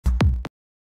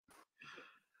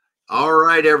All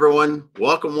right, everyone.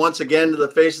 Welcome once again to the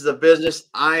Faces of Business.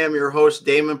 I am your host,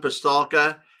 Damon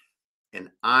Pistolka,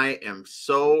 and I am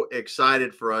so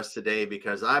excited for us today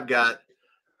because I've got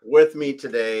with me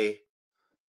today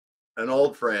an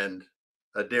old friend,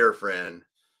 a dear friend,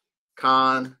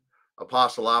 Kon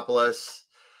Apostolopoulos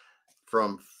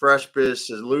from Fresh Biz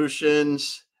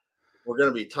Solutions. We're going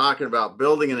to be talking about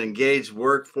building an engaged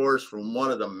workforce from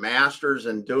one of the masters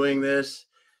in doing this.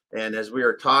 And as we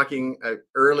were talking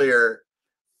earlier,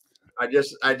 I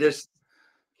just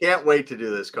can't wait to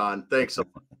do this, Kon. Thanks so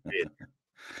much.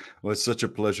 Well, it's such a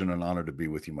pleasure and an honor to be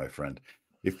with you, my friend.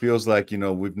 It feels like,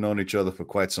 we've known each other for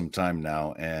quite some time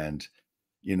now. And,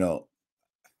 you know,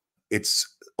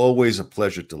 it's always a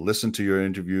pleasure to listen to your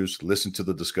interviews, listen to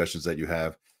the discussions that you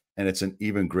have. And it's an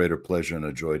even greater pleasure and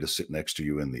a joy to sit next to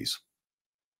you in these.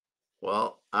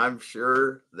 Well, I'm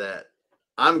sure that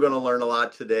I'm going to learn a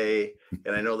lot today,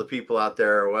 and I know the people out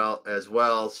there are well as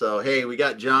well. So, hey, we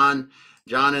got John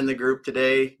in the group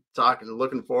today, talking,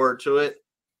 looking forward to it.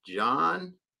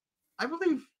 John, I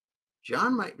believe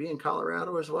John might be in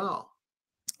Colorado as well.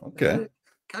 Okay.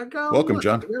 Gotta go Welcome, look.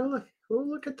 John. We'll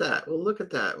look at that. We'll look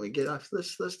at that. We get off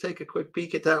this. Let's take a quick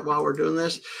peek at that while we're doing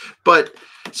this. But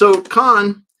so,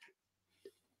 Kon,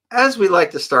 as we like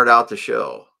to start out the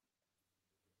show,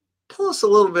 tell us a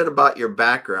little bit about your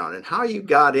background and how you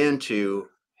got into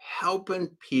helping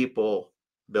people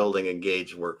building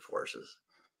engaged workforces.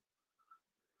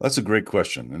 That's a great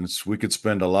question. And we could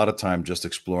spend a lot of time just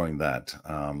exploring that.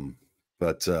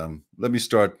 But let me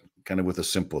start kind of with a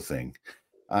simple thing.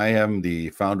 I am the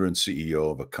founder and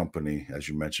CEO of a company, as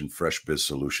you mentioned, Fresh Biz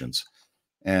Solutions.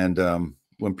 And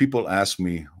when people ask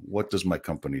me, what does my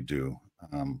company do?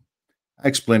 I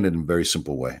explain it in a very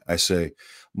simple way. I say,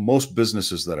 most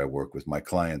businesses that I work with, my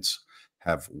clients,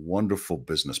 have wonderful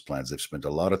business plans. They've spent a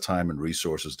lot of time and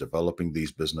resources developing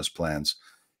these business plans,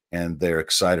 and they're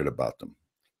excited about them.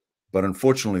 But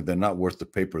unfortunately, they're not worth the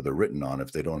paper they're written on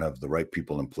if they don't have the right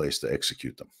people in place to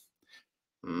execute them.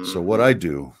 So what I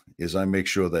do is I make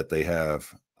sure that they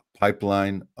have a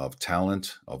pipeline of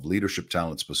talent, of leadership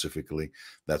talent specifically,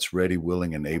 that's ready,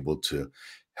 willing, and able to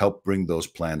help bring those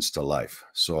plans to life.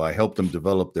 So I help them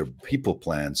develop their people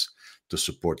plans to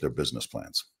support their business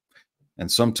plans.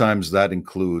 And sometimes that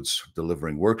includes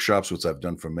delivering workshops, which I've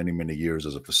done for many, many years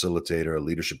as a facilitator, a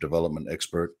leadership development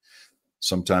expert.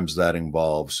 Sometimes that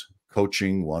involves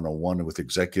coaching one-on-one with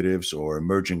executives or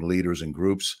emerging leaders in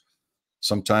groups.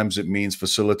 Sometimes it means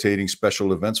facilitating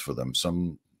special events for them,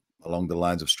 some along the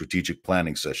lines of strategic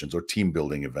planning sessions or team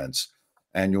building events,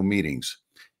 annual meetings.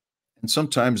 And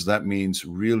sometimes that means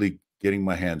really getting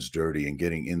my hands dirty and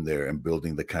getting in there and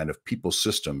building the kind of people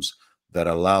systems that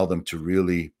allow them to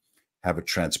really have a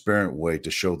transparent way to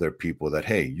show their people that,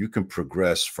 hey, you can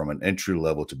progress from an entry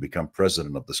level to become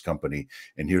president of this company.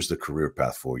 And here's the career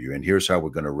path for you. And here's how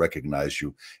we're going to recognize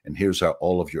you. And here's how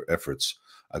all of your efforts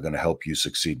are going to help you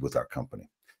succeed with our company.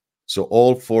 So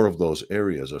all four of those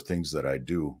areas are things that I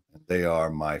do. They are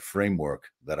my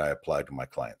framework that I apply to my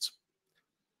clients.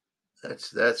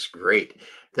 That's great.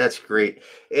 That's great.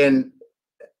 And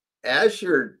as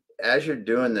you're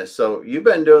doing this, so you've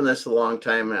been doing this a long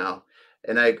time now,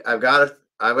 and I've got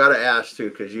to ask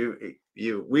too, because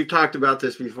we've talked about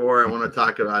this before. I want to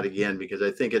talk about it again because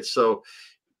I think it's so.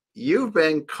 You've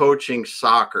been coaching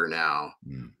soccer now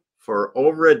for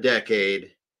over a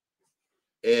decade,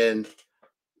 and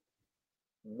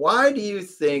why do you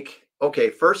think? Okay,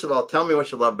 first of all, tell me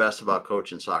what you love best about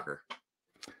coaching soccer.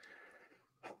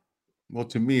 Well,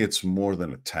 to me, it's more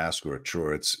than a task or a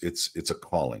chore. It's a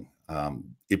calling.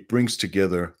 It brings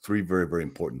together three very, very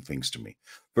important things to me.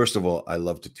 First of all, I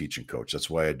love to teach and coach. That's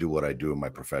why I do what I do in my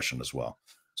profession as well.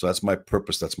 So that's my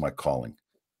purpose. That's my calling.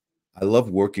 I love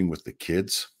working with the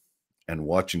kids and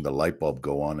watching the light bulb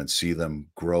go on and see them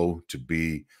grow to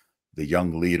be the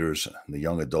young leaders and the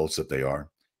young adults that they are.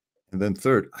 And then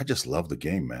third, I just love the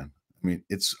game, man. I mean,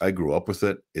 I grew up with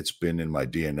it. It's been in my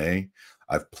DNA.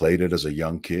 I've played it as a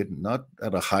young kid, not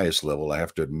at a highest level, I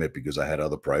have to admit, because I had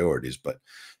other priorities. But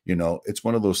it's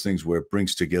one of those things where it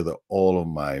brings together all of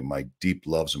my deep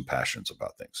loves and passions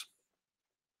about things.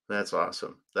 That's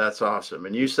awesome. That's awesome.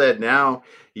 And you said now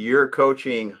you're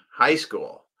coaching high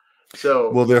school. So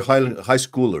Well, they're high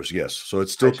schoolers, yes. So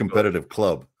it's still high a schoolers. competitive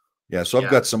club. Yeah. So I've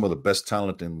Yeah. got some of the best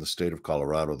talent in the state of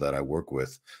Colorado that I work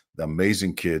with, the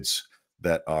amazing kids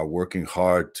that are working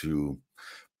hard to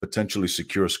potentially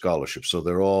secure scholarships. So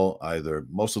they're all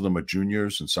most of them are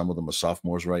juniors and some of them are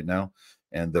sophomores right now.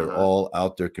 And they're Uh-huh. all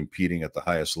out there competing at the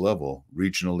highest level,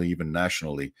 regionally, even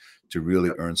nationally, to really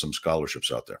Yep. earn some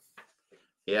scholarships out there.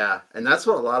 Yeah. And that's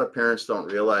what a lot of parents don't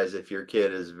realize if your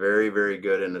kid is very, very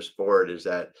good in a sport is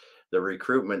that the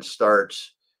recruitment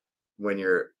starts when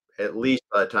you're at least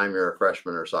by the time you're a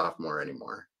freshman or sophomore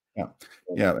anymore. Yeah.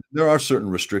 Yeah. There are certain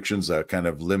restrictions that kind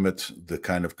of limit the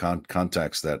kind of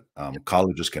contacts that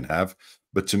colleges can have.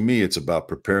 But to me, it's about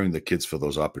preparing the kids for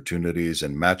those opportunities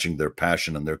and matching their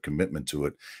passion and their commitment to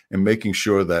it, and making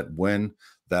sure that when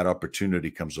that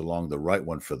opportunity comes along, the right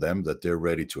one for them, that they're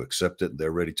ready to accept it.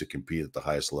 They're ready to compete at the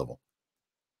highest level.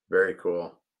 Very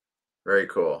cool. Very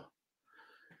cool.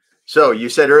 So you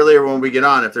said earlier when we get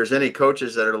on, if there's any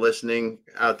coaches that are listening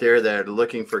out there that are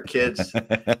looking for kids,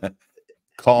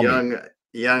 Call me.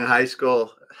 young high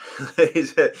school,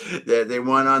 they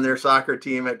won on their soccer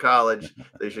team at college,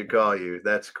 they should call you.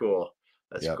 That's cool.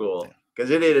 That's Yep. cool. Because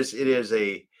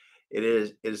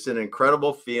it's an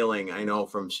incredible feeling. I know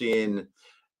from seeing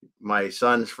my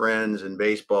son's friends in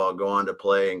baseball go on to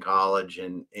play in college,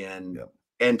 Yep.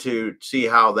 and to see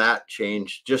how that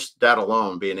changed, just that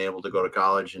alone, being able to go to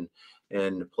college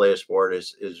and play a sport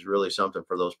is really something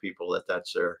for those people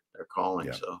that's their calling.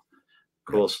 Yep. So Yep.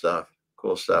 cool stuff.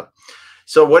 Cool stuff.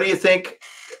 So what do you think?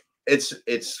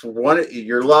 It's one of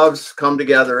your loves come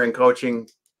together in coaching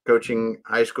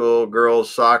high school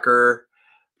girls soccer.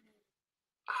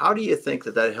 How do you think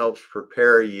that helps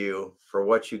prepare you for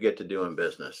what you get to do in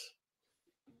business?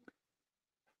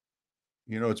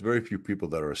 It's very few people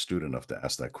that are astute enough to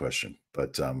ask that question.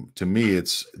 But to me,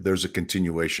 there's a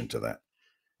continuation to that.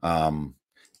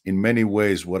 In many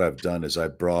ways, what I've done is I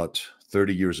brought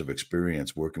 30 years of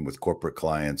experience working with corporate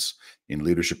clients in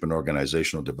leadership and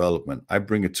organizational development. I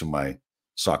bring it to my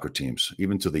soccer teams,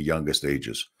 even to the youngest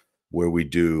ages, where we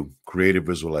do creative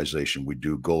visualization, we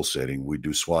do goal setting, we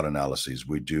do SWOT analyses,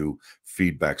 we do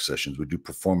feedback sessions, we do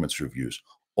performance reviews,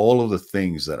 all of the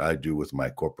things that I do with my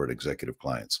corporate executive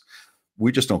clients.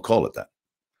 We just don't call it that.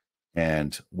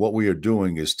 And what we are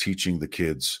doing is teaching the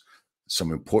kids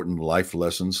some important life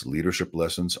lessons, leadership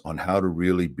lessons on how to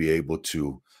really be able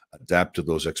to adapt to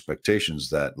those expectations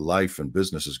that life and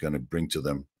business is going to bring to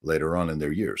them later on in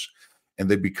their years. And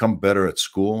they become better at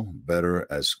school, better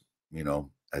as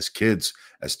kids,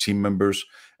 as team members,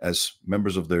 as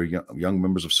members of their young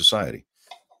members of society.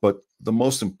 But the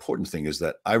most important thing is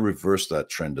that I reverse that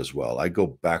trend as well. I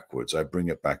go backwards. I bring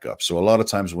it back up. So a lot of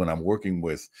times when I'm working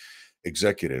with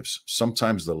executives,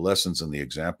 sometimes the lessons and the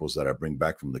examples that I bring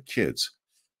back from the kids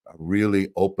really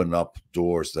open up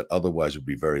doors that otherwise would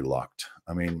be very locked.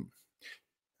 I mean,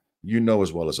 you know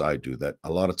as well as I do that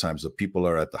a lot of times the people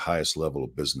are at the highest level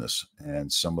of business,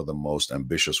 and some of the most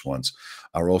ambitious ones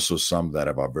are also some that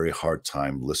have a very hard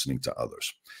time listening to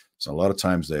others. So a lot of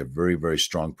times they have very, very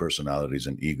strong personalities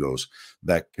and egos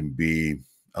that can be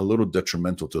a little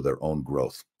detrimental to their own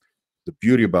growth. The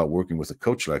beauty about working with a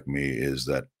coach like me is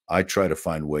that I try to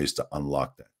find ways to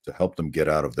unlock that, to help them get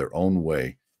out of their own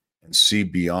way and see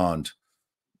beyond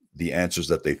the answers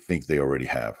that they think they already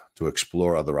have, to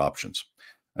explore other options.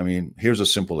 I mean, here's a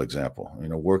simple example,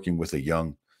 working with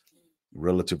a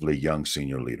relatively young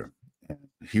senior leader.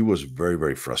 He was very,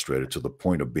 very frustrated to the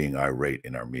point of being irate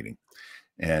in our meeting.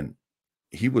 And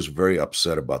he was very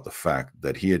upset about the fact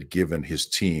that he had given his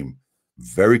team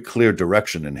very clear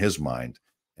direction in his mind,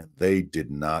 and they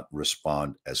did not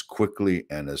respond as quickly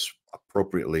and as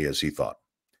appropriately as he thought.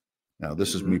 Now,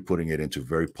 this is me putting it into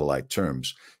very polite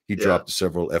terms. He dropped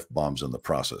several F-bombs in the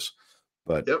process,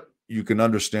 but you can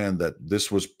understand that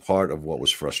this was part of what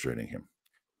was frustrating him.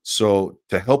 So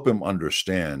to help him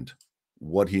understand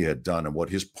what he had done and what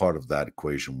his part of that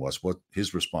equation was, what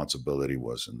his responsibility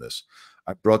was in this,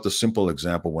 I brought the simple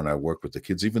example when I work with the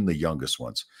kids, even the youngest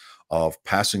ones, of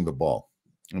passing the ball.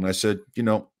 And I said,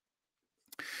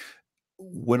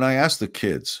 when I ask the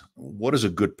kids, what is a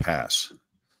good pass?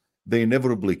 They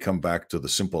inevitably come back to the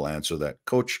simple answer that,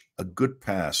 Coach, a good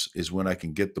pass is when I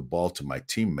can get the ball to my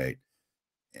teammate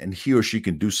and he or she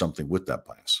can do something with that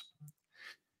pass.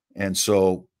 And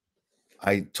so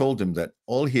I told him that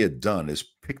all he had done is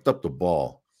picked up the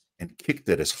ball and kicked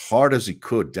it as hard as he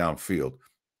could downfield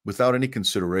without any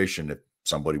consideration if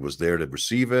somebody was there to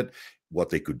receive it, what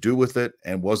they could do with it,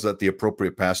 and was that the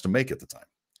appropriate pass to make at the time.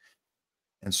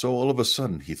 And so all of a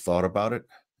sudden he thought about it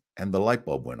and the light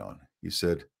bulb went on. He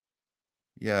said,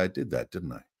 yeah, I did that,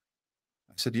 didn't I?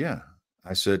 I said, yeah.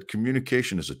 I said,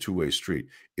 communication is a two-way street.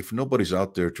 If nobody's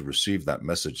out there to receive that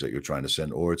message that you're trying to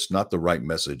send, or it's not the right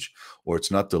message, or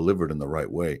it's not delivered in the right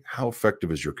way, how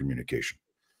effective is your communication?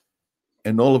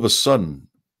 And all of a sudden,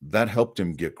 that helped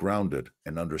him get grounded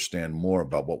and understand more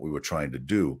about what we were trying to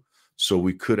do. So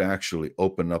we could actually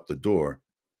open up the door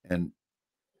and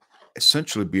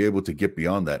essentially be able to get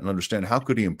beyond that and understand how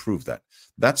could he improve that.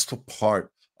 That's the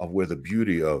part of where the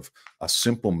beauty of a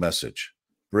simple message,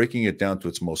 breaking it down to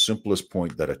its most simplest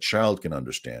point that a child can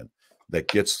understand, that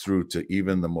gets through to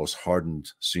even the most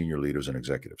hardened senior leaders and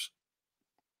executives.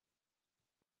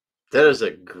 That is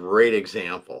a great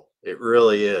example. It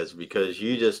really is, because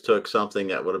you just took something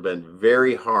that would have been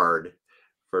very hard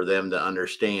for them to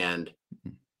understand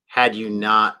had you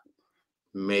not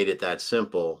made it that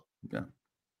simple. Yeah.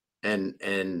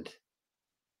 And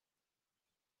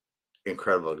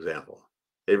incredible example.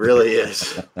 It really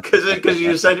is. Because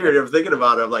you said you're thinking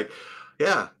about it. I'm like,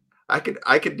 yeah, I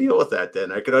could deal with that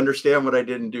then. I could understand what I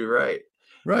didn't do right.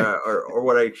 Right. Or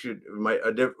what I should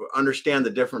understand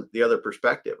the other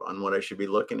perspective on what I should be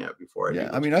looking at before I do Yeah,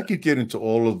 I this. mean, I could get into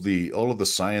all of the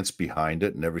science behind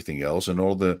it and everything else, and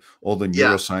all the Yeah,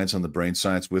 neuroscience and the brain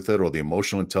science with it, or the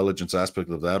emotional intelligence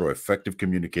aspect of that, or effective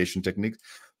communication techniques.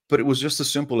 But it was just as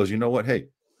simple as, you know what? Hey,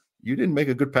 you didn't make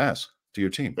a good pass to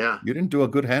your team. yeah. You didn't do a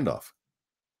good handoff.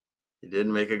 You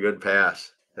didn't make a good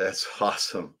pass. That's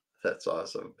awesome. That's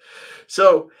awesome.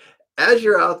 So, as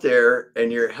you're out there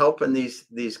and you're helping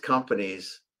these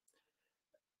companies,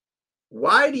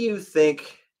 why do you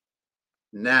think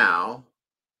now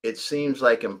it seems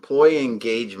like employee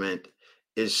engagement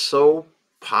is so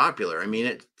popular? I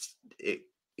mean, it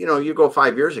you go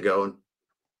 5 years ago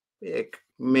and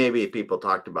maybe people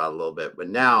talked about it a little bit, but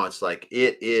now it's like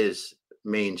it is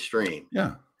mainstream.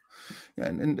 Yeah. Yeah,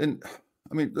 and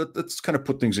I mean, let's kind of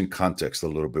put things in context a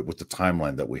little bit with the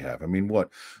timeline that we have. I mean,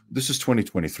 this is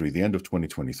 2023, the end of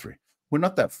 2023. We're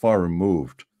not that far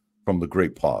removed from the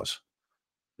great pause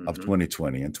of Hmm.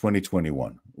 2020 and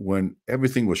 2021, when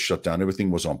everything was shut down,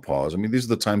 everything was on pause. I mean, these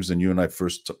are the times when you and I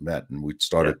first met and we Yeah,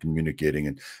 started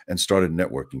communicating and started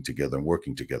networking together and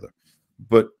working together.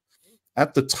 But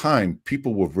at the time,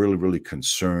 people were really, really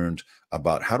concerned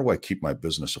about, how do I keep my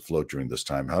business afloat during this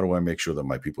time? How do I make sure that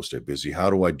my people stay busy? How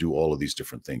do I do all of these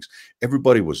different things?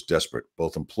 Everybody was desperate,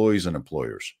 both employees and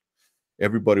employers.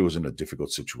 Everybody was in a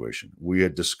difficult situation. We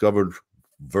had discovered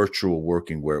virtual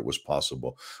working where it was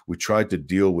possible. We tried to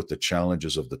deal with the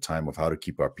challenges of the time of how to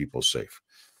keep our people safe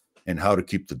and how to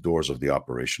keep the doors of the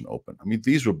operation open. I mean,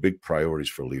 these were big priorities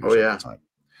for oh leaders at the yeah, time.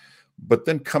 But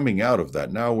then coming out of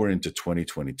that, now we're into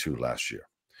 2022 last year.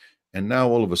 And now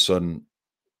all of a sudden,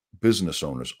 business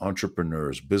owners,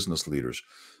 entrepreneurs, business leaders,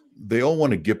 they all want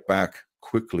to get back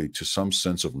quickly to some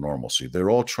sense of normalcy.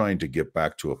 They're all trying to get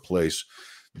back to a place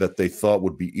that they thought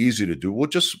would be easy to do. We'll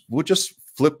just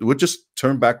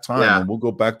turn back time yeah, and we'll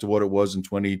go back to what it was in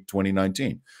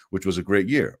 2019, which was a great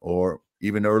year, or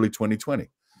even early 2020.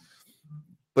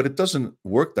 But it doesn't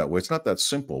work that way. It's not that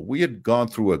simple. We had gone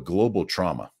through a global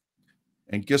trauma.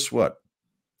 And guess what?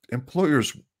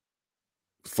 Employers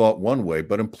thought one way,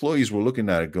 but employees were looking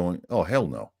at it going, oh, hell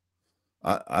no.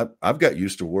 I've got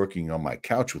used to working on my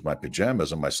couch with my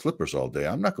pajamas and my slippers all day.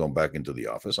 I'm not going back into the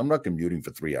office. I'm not commuting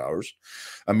for 3 hours.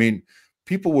 I mean,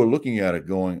 people were looking at it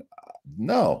going,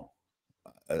 no,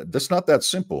 that's not that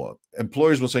simple.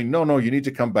 Employers will say, no, no, you need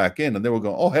to come back in. And they will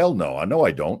go, oh, hell no. I know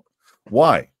I don't.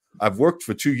 Why? I've worked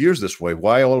for 2 years this way.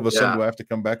 Why all of a sudden yeah, do I have to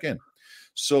come back in?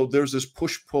 So there's this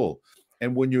push pull.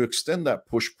 And when you extend that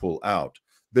push pull out,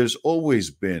 there's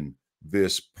always been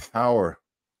this power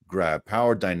grab,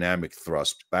 power dynamic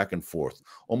thrust back and forth,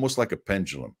 almost like a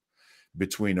pendulum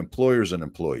between employers and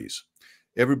employees.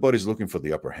 Everybody's looking for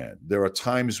the upper hand. There are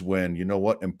times when, you know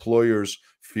what, employers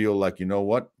feel like, you know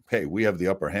what, hey, we have the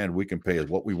upper hand. We can pay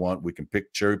what we want. We can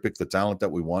cherry pick the talent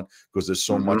that we want, because there's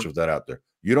so hmm, much of that out there.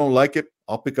 You don't like it,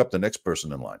 I'll pick up the next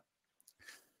person in line.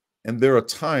 And there are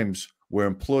times where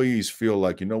employees feel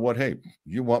like, you know what, hey,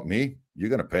 you want me, you're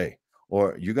going to pay,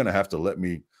 or you're going to have to let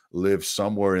me live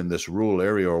somewhere in this rural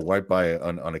area or right by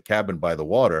on a cabin by the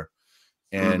water,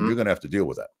 and hmm, you're going to have to deal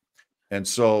with that. And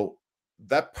so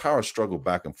that power struggle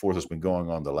back and forth has been going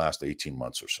on the last 18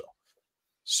 months or so.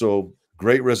 So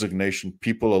great resignation.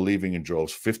 People are leaving in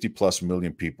droves, 50 plus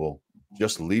million people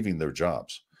just leaving their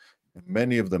jobs.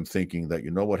 Many of them thinking that,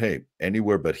 you know what, hey,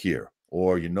 anywhere but here.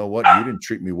 Or, you know what, you didn't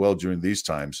treat me well during these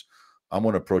times. I'm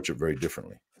going to approach it very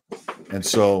differently. And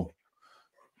so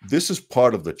this is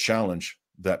part of the challenge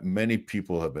that many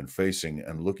people have been facing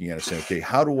and looking at it saying, okay,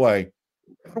 how do I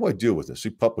deal with this? See,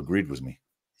 Pup agreed with me.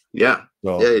 yeah,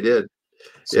 yeah. So, He did.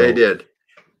 Yeah, he so, did.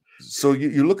 so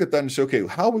you look at that and say, okay,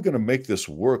 how are we going to make this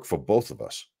work for both of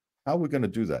us? How are we going to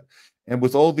do that? And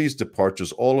with all these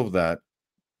departures, all of that,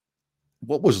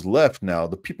 what was left now,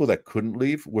 the people that couldn't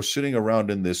leave were sitting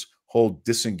around in this whole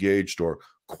disengaged or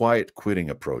quiet quitting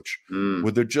approach, Mm,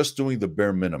 where they're just doing the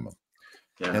bare minimum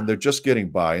yeah, and they're just getting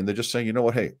by, and they're just saying, you know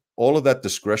what, hey, all of that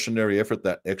discretionary effort,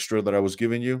 that extra that I was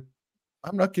giving you,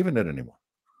 I'm not giving it anymore.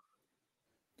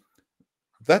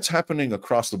 That's happening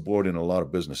across the board in a lot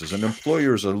of businesses, and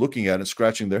employers are looking at it,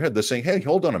 scratching their head. They're saying, hey,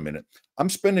 hold on a minute. I'm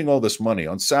spending all this money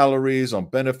on salaries, on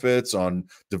benefits, on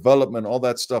development, all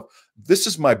that stuff. This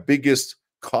is my biggest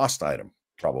cost item,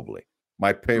 probably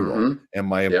my payroll Mm-hmm. and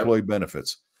my Yep. employee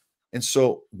benefits. And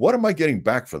so what am I getting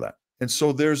back for that? And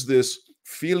so there's this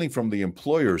feeling from the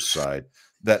employer's side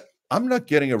that I'm not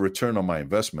getting a return on my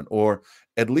investment, or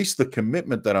at least the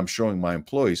commitment that I'm showing my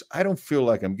employees. I don't feel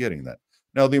like I'm getting that.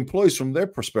 Now, the employees from their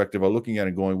perspective are looking at it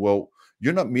and going, well,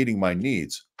 you're not meeting my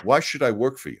needs. Why should I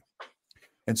work for you?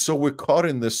 And so we're caught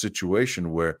in this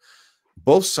situation where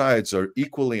both sides are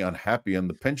equally unhappy and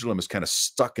the pendulum is kind of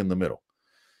stuck in the middle.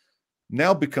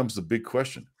 Now becomes the big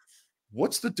question.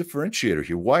 What's the differentiator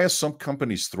here? Why are some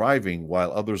companies thriving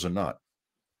while others are not?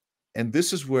 And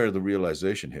this is where the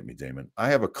realization hit me, Damon. I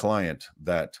have a client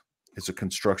that is a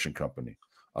construction company,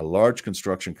 a large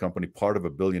construction company, part of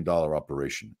 $1 billion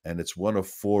operation. And it's one of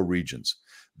 4 regions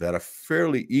that are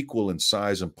fairly equal in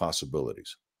size and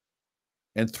possibilities.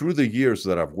 And through the years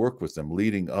that I've worked with them,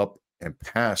 leading up and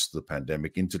past the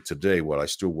pandemic into today, while I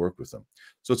still work with them.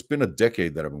 So it's been a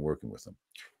decade that I've been working with them.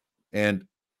 And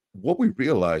what we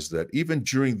realized that even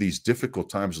during these difficult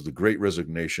times of the Great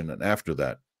Resignation and after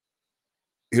that,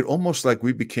 it almost like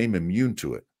we became immune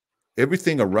to it.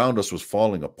 Everything around us was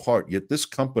falling apart, yet this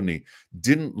company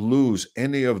didn't lose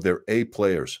any of their A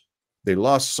players. They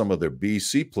lost some of their B,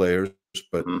 C players,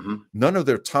 but Mm-hmm. none of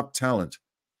their top talent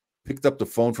picked up the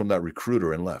phone from that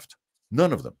recruiter and left.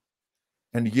 None of them.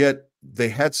 And yet they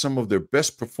had some of their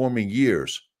best performing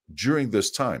years during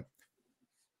this time.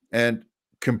 And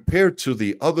compared to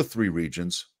the other 3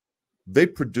 regions, they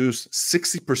produced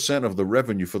 60% of the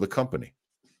revenue for the company.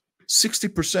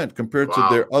 60% compared to Wow.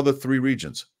 their other 3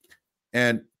 regions.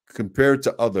 And compared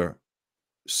to other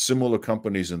similar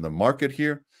companies in the market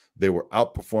here, they were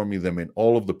outperforming them in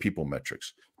all of the people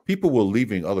metrics. People were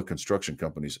leaving other construction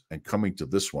companies and coming to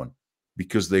this one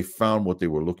because they found what they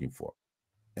were looking for.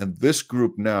 And this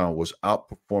group now was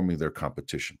outperforming their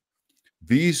competition.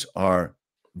 These are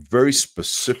very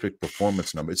specific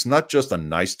performance numbers. It's not just a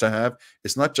nice to have.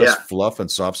 It's not just fluff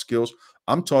and soft skills.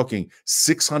 I'm talking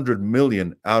 600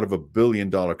 million out of $1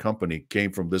 billion company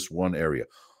came from this one area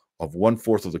of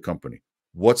 1/4 of the company.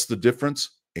 What's the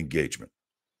difference? Engagement.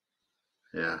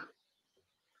 Yeah.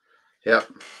 Yep.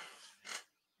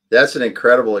 That's an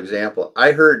incredible example.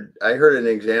 I heard an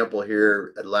example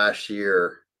here last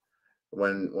year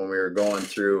when we were going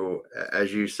through,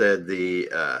 as you said, the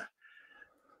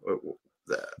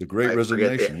Great I forget the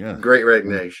Resignation. Yeah. Great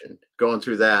Resignation, going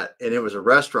through that, and it was a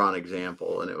restaurant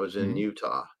example, and it was in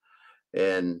Utah,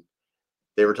 and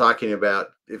they were talking about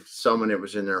if someone that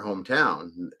was in their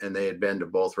hometown and they had been to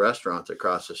both restaurants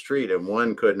across the street, and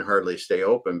one couldn't hardly stay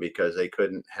open because they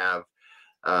didn't have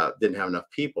enough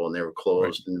people and they were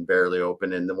closed and barely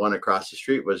open, and the one across the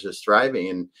street was just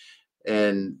thriving,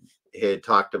 and he had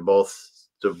talked to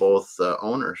both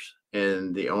owners,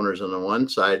 and the owners on the one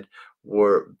side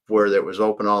were where that was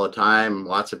open all the time,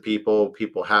 lots of people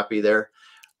happy there,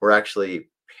 were actually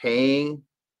paying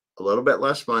a little bit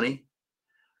less money,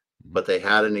 but they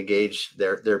hadn't engaged.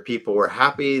 Their people were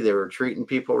happy, they were treating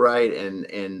people right,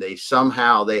 and they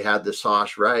somehow they had the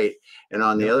sauce right. And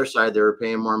on the other side, they were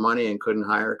paying more money and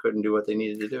couldn't do what they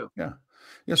needed to do.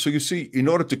 Yeah. So you see, in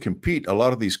order to compete, a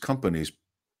lot of these companies,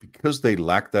 because they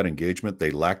lack that engagement, they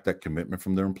lack that commitment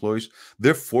from their employees,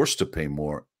 they're forced to pay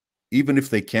more, even if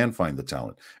they can find the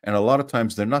talent. And a lot of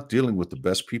times they're not dealing with the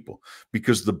best people,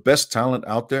 because the best talent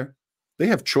out there, they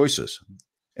have choices.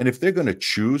 And if they're going to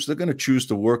choose, they're going to choose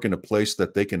to work in a place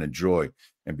that they can enjoy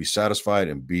and be satisfied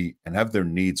and have their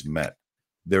needs met,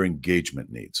 their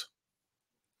engagement needs.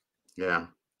 Yeah,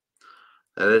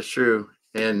 that is true.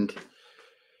 And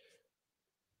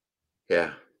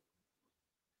yeah,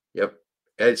 yep.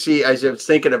 And see, I was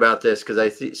thinking about this because I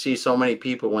see so many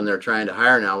people when they're trying to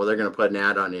hire now, well, they're going to put an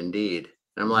ad on Indeed.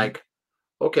 And I'm like,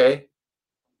 okay,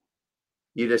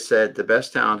 you just said the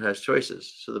best talent has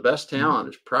choices. So the best talent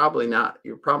is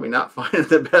you're probably not finding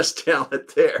the best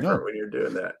talent there No. when you're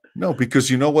doing that. No, because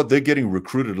you know what? They're getting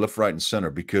recruited left, right, and center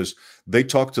because they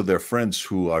talk to their friends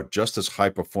who are just as high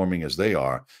performing as they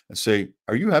are and say,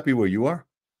 are you happy where you are?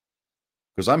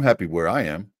 Because I'm happy where I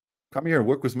am. Come here and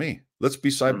work with me. Let's be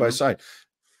side by side.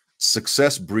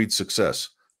 Success breeds success.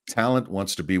 Talent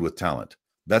wants to be with talent.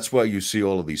 That's why you see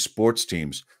all of these sports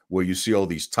teams where you see all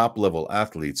these top level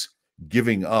athletes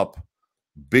giving up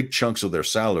big chunks of their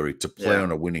salary to play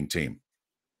on a winning team.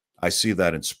 I see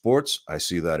that in sports. I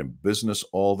see that in business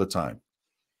all the time.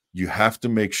 You have to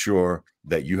make sure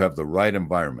that you have the right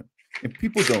environment. And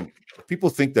people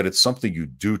think that it's something you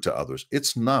do to others.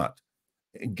 It's not.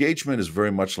 Engagement is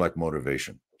very much like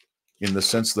motivation. in the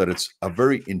sense that it's a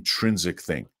very intrinsic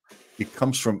thing. It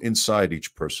comes from inside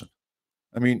each person.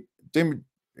 I mean, Damon,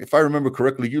 if I remember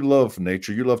correctly, you love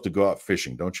nature. You love to go out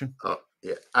fishing, don't you? Oh,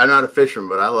 yeah. I'm not a fisherman,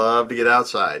 but I love to get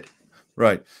outside.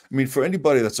 Right. I mean, for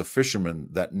anybody that's a fisherman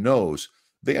that knows,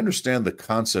 they understand the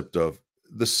concept of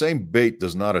the same bait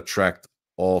does not attract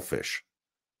all fish.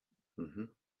 Mm-hmm.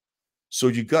 So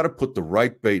you got to put the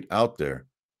right bait out there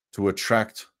to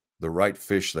attract the right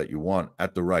fish that you want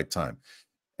at the right time.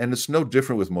 And it's no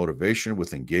different with motivation,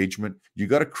 with engagement. You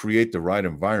got to create the right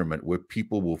environment where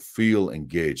people will feel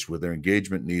engaged, where their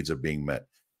engagement needs are being met.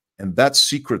 And that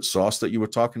secret sauce that you were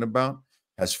talking about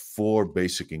has 4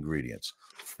 basic ingredients,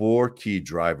 4 key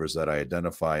drivers that I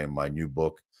identify in my new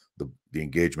book, The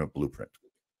Engagement Blueprint.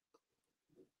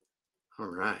 All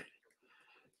right.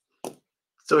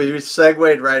 So you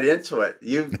segued right into it.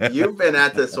 You've been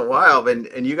at this a while,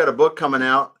 and you got a book coming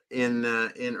out in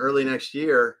early next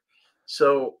year.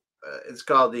 So it's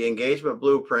called The Engagement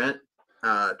Blueprint.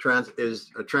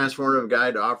 Is a transformative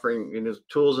guide to offering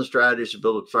tools and strategies to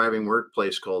build a thriving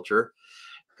workplace culture.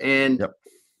 And Yep.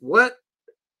 what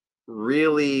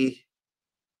really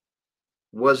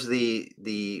was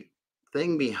the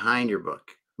thing behind your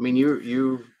book? I mean,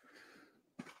 you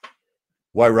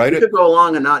Why write it? could go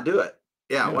along and not do it.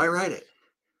 Yeah. Yeah. Why write it?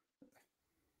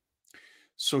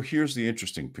 So here's the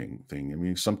interesting thing. I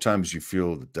mean, sometimes you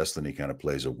feel that destiny kind of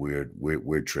plays a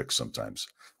weird trick sometimes.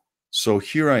 So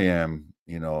here I am,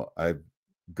 I've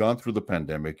gone through the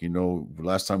pandemic.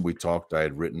 Last time we talked, I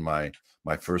had written my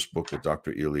first book with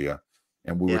Dr. Ilya,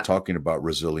 and we were Yeah. talking about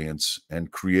resilience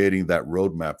and creating that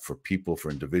roadmap for people, for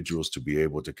individuals to be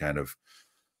able to kind of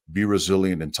be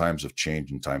resilient in times of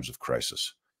change, in times of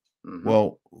crisis. Mm-hmm.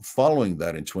 Well, following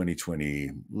that in 2020,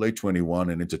 late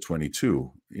 21 and into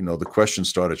 22, the question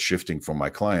started shifting from my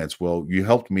clients. Well, you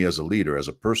helped me as a leader, as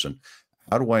a person.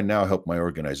 How do I now help my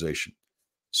organization?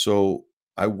 So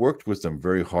I worked with them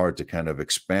very hard to kind of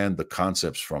expand the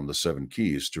concepts from the 7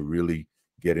 keys to really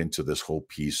get into this whole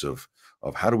piece of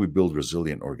how do we build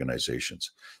resilient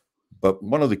organizations. But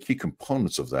one of the key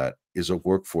components of that is a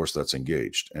workforce that's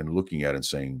engaged and looking at it and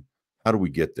saying, how do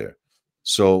we get there?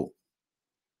 So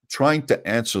trying to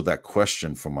answer that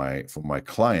question for my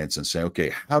clients and saying,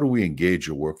 okay, how do we engage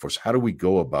your workforce? How do we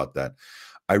go about that?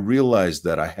 I realized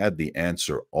that I had the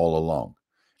answer all along.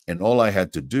 And all I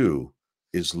had to do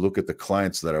is look at the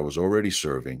clients that I was already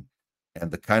serving and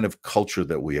the kind of culture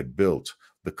that we had built,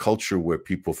 the culture where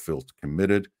people felt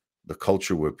committed, the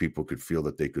culture where people could feel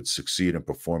that they could succeed and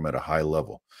perform at a high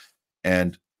level.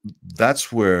 And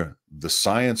that's where the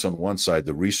science on one side,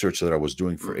 the research that I was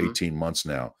doing for 18 months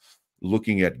now,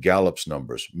 looking at Gallup's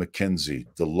numbers, McKinsey,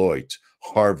 Deloitte,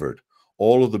 Harvard,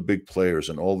 all of the big players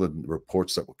and all the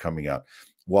reports that were coming out,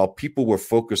 while people were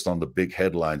focused on the big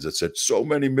headlines that said so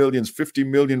many millions, 50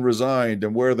 million resigned,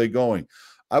 and where are they going?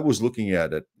 I was looking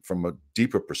at it from a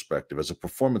deeper perspective. As a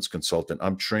performance consultant,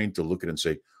 I'm trained to look at it and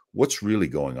say, what's really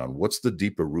going on? What's the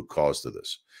deeper root cause to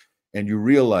this? And you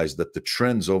realize that the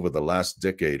trends over the last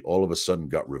decade all of a sudden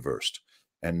got reversed.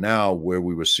 And now where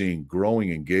we were seeing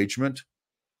growing engagement,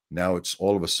 now it's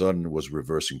all of a sudden it was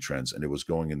reversing trends and it was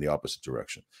going in the opposite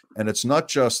direction. And it's not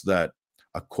just that,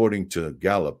 according to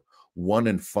Gallup, 1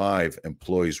 in 5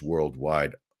 employees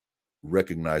worldwide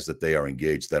recognize that they are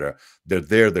engaged, they're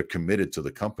there, they're committed to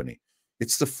the company.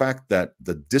 It's the fact that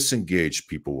the disengaged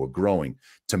people were growing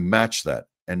to match that.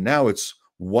 And now it's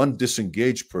 1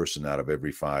 disengaged person out of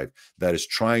every 5 that is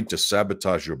trying to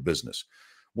sabotage your business.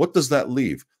 What does that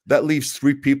leave? That leaves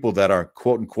 3 people that are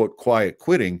quote unquote quiet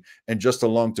quitting and just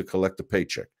along to collect a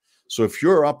paycheck. So if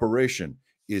your operation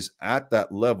is at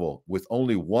that level with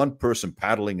only 1 person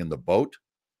paddling in the boat,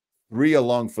 3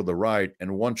 along for the ride,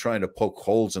 and 1 trying to poke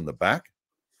holes in the back,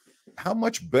 how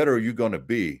much better are you going to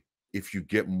be if you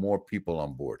get more people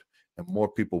on board and more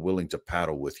people willing to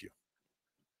paddle with you?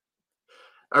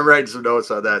 I'm writing some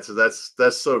notes on that. So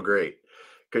that's so great.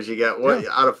 Because you got one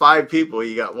out of 5 people,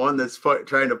 you got 1 that's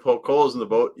trying to poke holes in the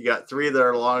boat. You got 3 that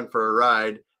are along for a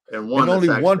ride, and 1 and only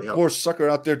that's 1 poor sucker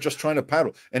out there just trying to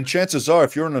paddle. And chances are,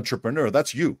 if you're an entrepreneur,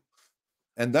 that's you.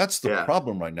 And that's the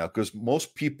problem right now, because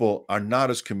most people are not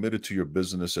as committed to your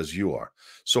business as you are.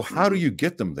 So how do you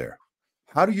get them there?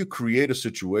 How do you create a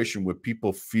situation where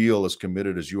people feel as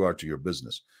committed as you are to your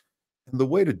business? And the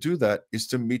way to do that is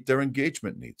to meet their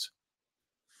engagement needs,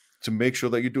 to make sure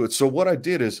that you do it. So what I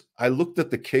did is I looked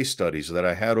at the case studies that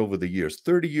I had over the years,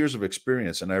 30 years of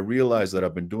experience, and I realized that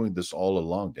I've been doing this all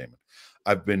along, Damon.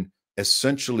 I've been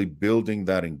essentially building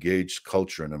that engaged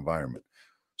culture and environment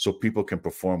so people can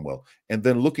perform well. And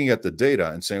then looking at the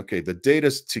data and saying, okay, the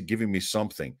data's giving me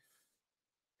something.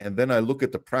 And then I look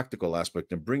at the practical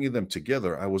aspect, and bringing them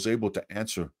together, I was able to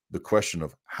answer the question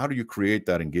of how do you create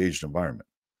that engaged environment?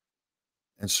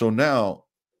 And so now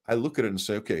I look at it and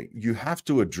say, okay, you have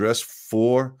to address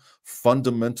 4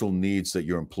 fundamental needs that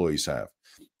your employees have.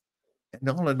 And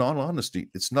in all honesty,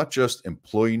 it's not just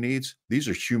employee needs, these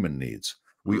are human needs.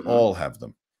 We all have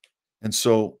them. And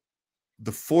so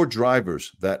the 4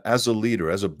 drivers that as a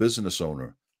leader, as a business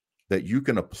owner, that you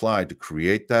can apply to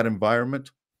create that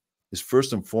environment is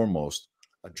first and foremost,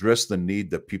 address the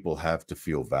need that people have to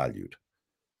feel valued.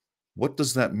 What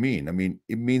does that mean? I mean,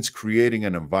 it means creating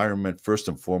an environment, first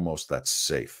and foremost, that's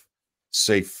safe.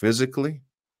 Safe physically,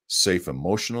 safe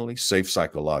emotionally, safe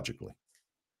psychologically.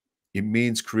 It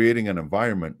means creating an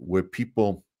environment where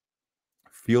people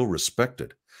feel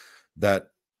respected,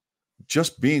 that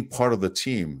just being part of the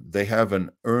team, they have an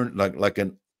earned, like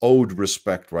an owed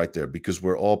respect right there, because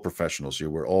we're all professionals here.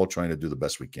 We're all trying to do the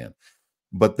best we can.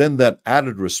 But then that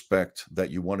added respect that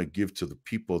you want to give to the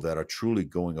people that are truly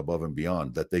going above and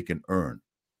beyond, that they can earn.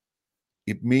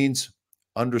 It means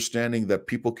understanding that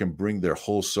people can bring their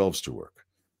whole selves to work,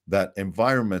 that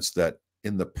environments that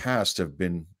in the past have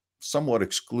been somewhat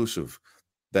exclusive,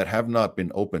 that have not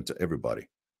been open to everybody,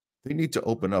 they need to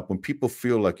open up. When people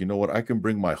feel like, you know what, I can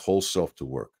bring my whole self to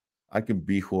work. I can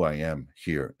be who I am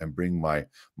here and bring my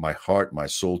heart, my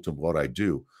soul to what I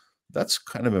do. That's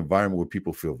kind of environment where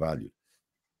people feel valued.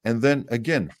 And then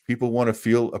again, people want to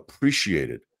feel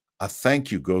appreciated. A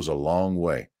thank you goes a long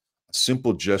way. A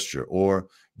simple gesture or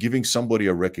giving somebody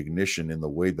a recognition in the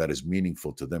way that is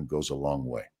meaningful to them goes a long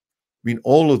way. I mean,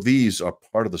 all of these are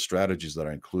part of the strategies that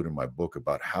I include in my book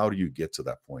about how do you get to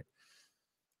that point.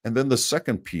 And then the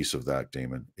second piece of that,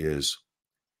 Damon, is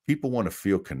people want to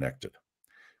feel connected.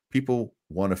 People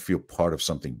want to feel part of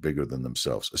something bigger than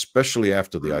themselves, especially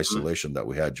after the isolation that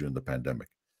we had during the pandemic.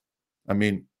 I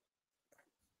mean,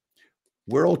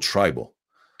 we're all tribal.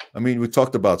 I mean, we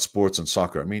talked about sports and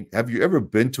soccer. I mean, have you ever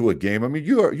been to a game? I mean,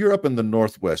 you're up in the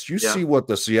Northwest. You see what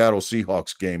the Seattle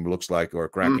Seahawks game looks like or a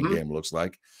Kraken game looks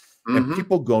like. And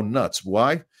people go nuts.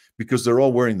 Why? Because they're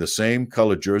all wearing the same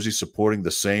color jersey, supporting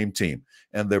the same team.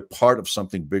 And they're part of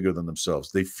something bigger than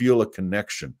themselves. They feel a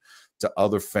connection to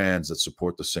other fans that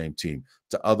support the same team,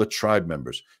 to other tribe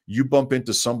members. You bump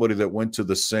into somebody that went to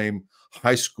the same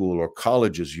high school or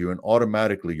college as you, and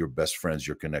automatically you're best friends,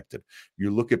 you're connected.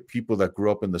 You look at people that grew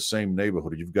up in the same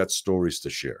neighborhood, you've got stories to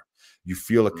share. You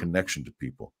feel a connection to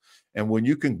people. And when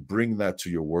you can bring that to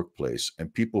your workplace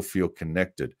and people feel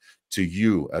connected to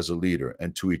you as a leader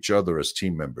and to each other as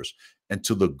team members and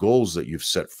to the goals that you've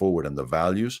set forward and the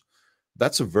values,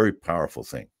 that's a very powerful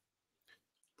thing.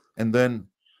 And then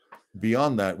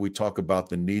beyond that, we talk about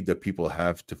the need that people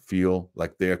have to feel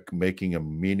like they're making a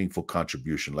meaningful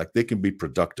contribution, like they can be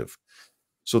productive.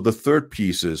 So the third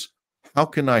piece is, how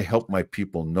can I help my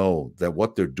people know that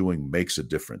what they're doing makes a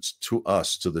difference to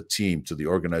us, to the team, to the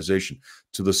organization,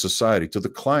 to the society, to the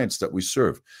clients that we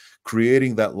serve,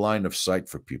 creating that line of sight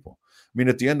for people. I mean,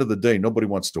 at the end of the day, nobody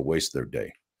wants to waste their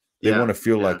day. They want to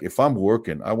feel like if I'm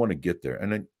working, I want to get there.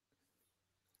 And then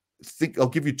I'll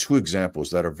give you 2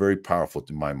 examples that are very powerful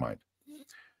to my mind.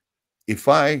 If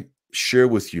I share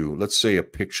with you, let's say, a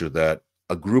picture that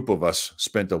a group of us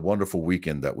spent a wonderful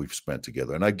weekend that we've spent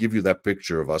together, and I give you that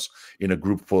picture of us in a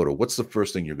group photo, what's the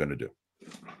first thing you're going to do?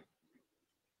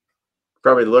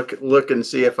 Probably look and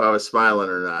see if I was smiling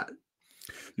or not.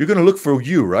 You're going to look for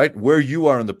you, right? Where you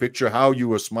are in the picture, how you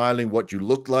were smiling, what you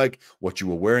looked like, what you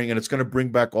were wearing, and it's going to bring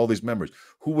back all these memories.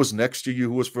 Who was next to you?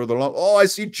 Who was further along? Oh, I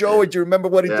see Joey. Do you remember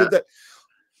what he did that?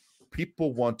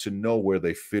 People want to know where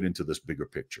they fit into this bigger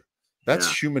picture.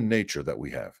 That's human nature that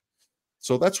we have.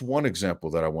 So that's one example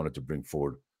that I wanted to bring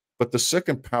forward. But the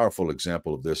second powerful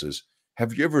example of this is,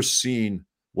 have you ever seen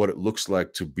what it looks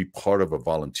like to be part of a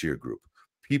volunteer group?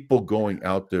 People going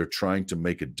out there trying to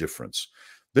make a difference.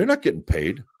 They're not getting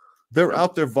paid. They're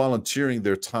out there volunteering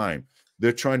their time.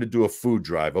 They're trying to do a food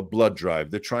drive, a blood drive.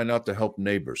 They're trying out to help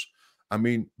neighbors. I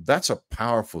mean, that's a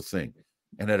powerful thing.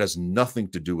 And it has nothing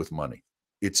to do with money.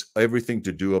 It's everything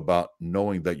to do about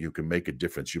knowing that you can make a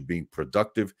difference. You're being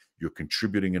productive. You're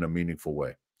contributing in a meaningful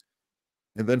way.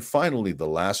 And then finally, the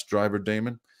last driver,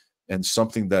 Damon, and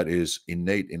something that is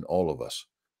innate in all of us,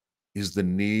 is the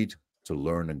need to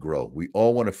learn and grow. We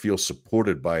all want to feel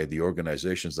supported by the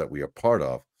organizations that we are part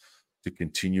of to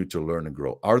continue to learn and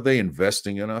grow. Are they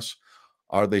investing in us?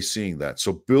 Are they seeing that?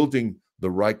 So building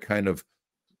the right kind of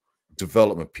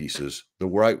development pieces, the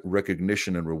right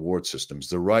recognition and reward systems,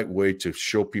 the right way to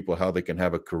show people how they can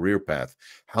have a career path,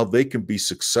 how they can be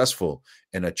successful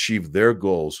and achieve their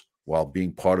goals while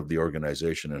being part of the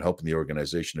organization and helping the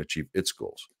organization achieve its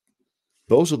goals.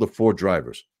 Those are the 4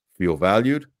 drivers: feel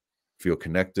valued, feel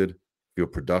connected, feel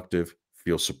productive,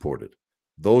 feel supported.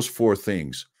 Those four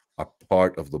things are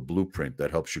part of the blueprint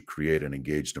that helps you create an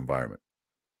engaged environment.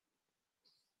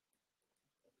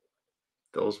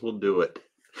 Those will do it.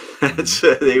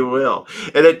 Mm-hmm. They will.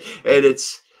 And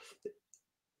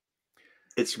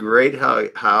it's great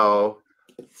how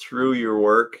through your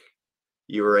work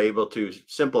you were able to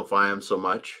simplify them so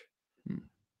much.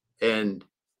 And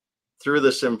through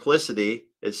the simplicity,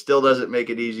 it still doesn't make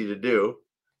it easy to do,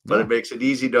 but it No, makes it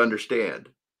easy to understand.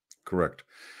 correct.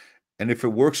 And if it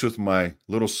works with my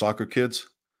little soccer kids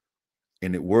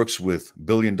and it works with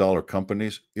billion-dollar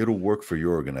companies, it'll work for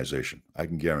your organization. I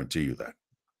can guarantee you that.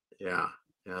 Yeah,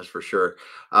 yeah, that's for sure.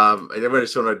 And everybody,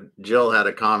 so Jill had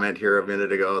a comment here a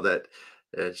minute ago that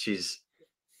she's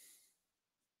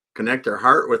connect their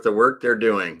heart with the work they're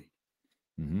doing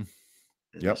Mm-hmm.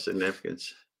 and the Yep.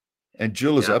 significance. And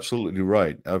Jill is Yeah, absolutely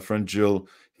right. Our friend Jill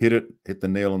hit the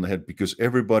nail on the head, because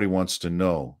everybody wants to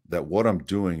know that what I'm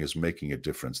doing is making a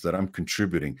difference, that I'm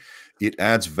contributing. It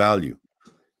adds value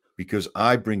because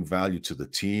I bring value to the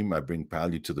team. I bring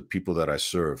value to the people that I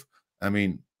serve. I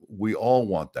mean, we all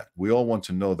want that. We all want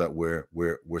to know that we're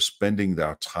spending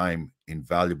our time in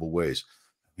valuable ways.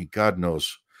 I mean, God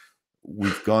knows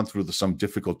we've gone through some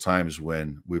difficult times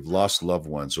when we've lost loved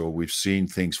ones or we've seen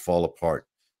things fall apart,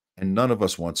 and none of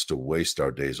us wants to waste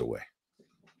our days away.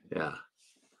 yeah,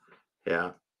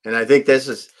 yeah. And I think this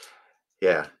is,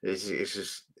 yeah, it's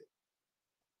just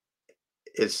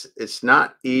it's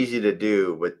not easy to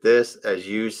do, but this, as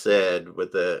you said,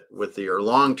 with your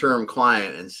long-term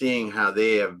client and seeing how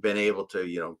they have been able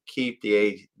to, keep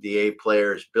the A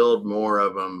players, build more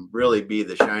of them, really be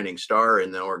the shining star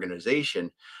in the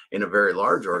organization, in a very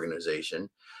large organization,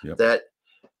 Yep. that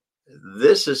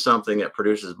this is something that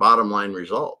produces bottom line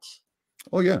results.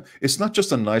 Oh yeah, it's not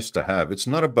just a nice to have. It's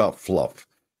not about fluff.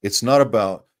 It's not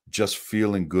about just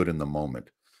feeling good in the moment.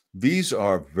 These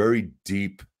are very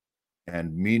deep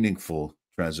and meaningful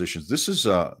transitions. This is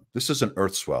an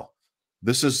earth swell.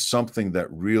 This is something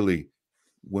that really,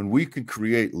 when we can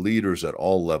create leaders at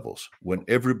all levels, when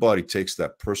everybody takes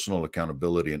that personal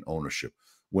accountability and ownership,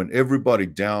 when everybody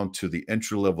down to the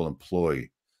entry level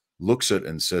employee looks at it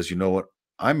and says, you know what,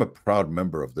 I'm a proud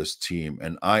member of this team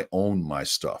and I own my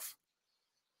stuff.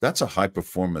 That's a high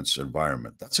performance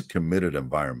environment. That's a committed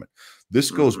environment. This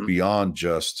goes Hmm. beyond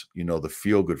just, the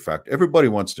feel good factor. Everybody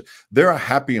wants to, there are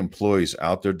happy employees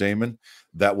out there, Damon,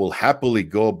 that will happily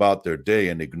go about their day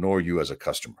and ignore you as a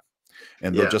customer.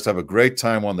 And they'll Yeah, just have a great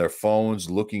time on their phones,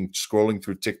 scrolling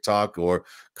through TikTok or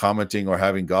commenting or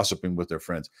having gossiping with their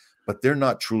friends, but they're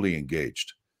not truly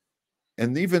engaged.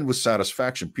 And even with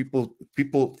satisfaction,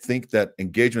 people think that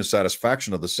engagement and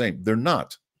satisfaction are the same. They're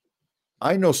not.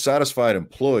 I know satisfied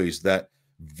employees that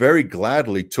very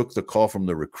gladly took the call from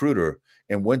the recruiter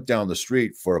and went down the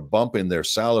street for a bump in their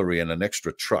salary and an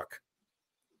extra truck.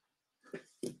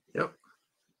 yep,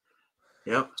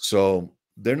 yep. So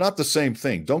they're not the same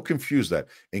thing. Don't confuse that.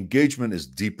 Engagement is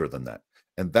deeper than that.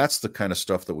 And that's the kind of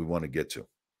stuff that we want to get to.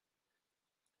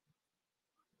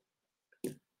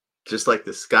 Just like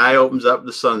the sky opens up,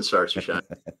 the sun starts to shine.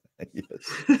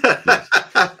 Yes. Yes.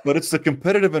 But it's the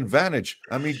competitive advantage.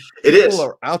 I mean, It people is.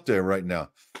 are out there right now.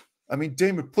 I mean,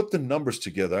 Damon, put the numbers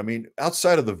together. I mean,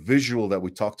 outside of the visual that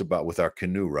we talked about with our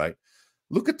canoe, right?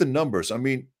 Look at the numbers. I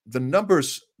mean, the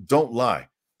numbers don't lie.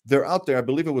 They're out there. I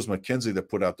believe it was McKinsey that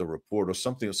put out the report or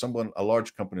something, or someone, a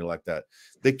large company like that.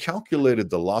 They calculated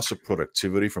the loss of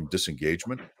productivity from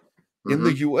disengagement. In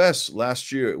the Hmm. US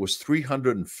last year, it was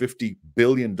 $350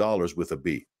 billion with a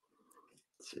B.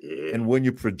 And when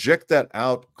you project that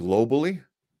out globally,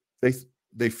 they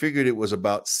they figured it was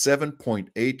about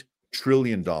 $7.8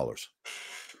 trillion.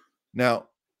 Now,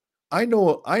 I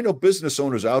know business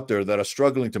owners out there that are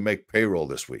struggling to make payroll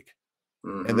this week,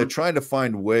 and they're Hmm. trying to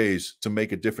find ways to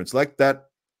make a difference. Like that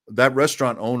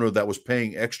restaurant owner that was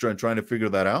paying extra and trying to figure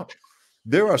that out.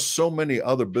 There are so many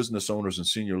other business owners and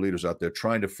senior leaders out there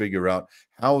trying to figure out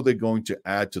how they're going to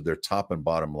add to their top and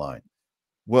bottom line.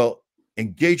 Well,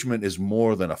 engagement is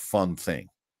more than a fun thing.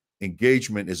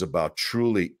 Engagement is about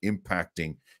truly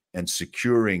impacting and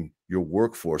securing your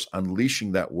workforce,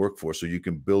 unleashing that workforce so you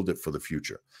can build it for the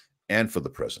future and for the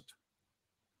present.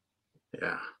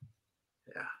 Yeah,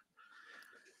 yeah.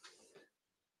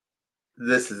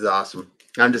 This is awesome.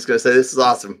 I'm just gonna say this is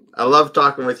awesome. I love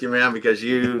talking with you, man, because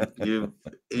you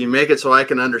make it so I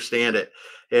can understand it.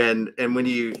 And when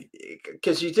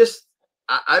because you just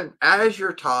as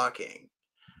you're talking,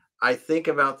 I think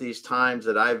about these times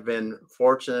that I've been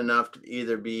fortunate enough to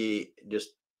either be just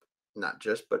not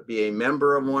just but be a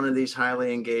member of one of these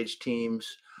highly engaged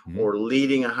teams, Mhm. or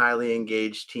leading a highly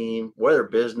engaged team, whether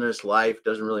business, life,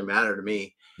 doesn't really matter to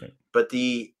me. Right. But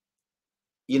you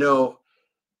know,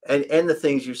 and the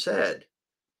things you said,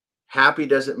 happy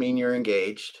doesn't mean you're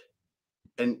engaged.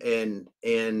 But and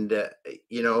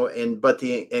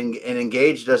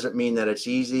engaged doesn't mean that it's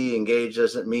easy. Engaged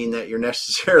doesn't mean that you're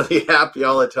necessarily happy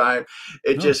all the time.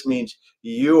 It No. just means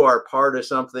you are part of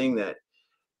something that,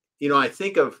 I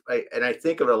think of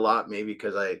it a lot, maybe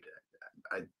because I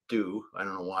do. I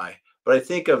don't know why, but I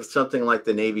think of something like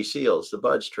the Navy SEALs, the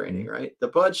buds training, Mhm. right? The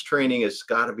buds training has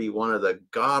got to be one of the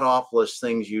god awfulest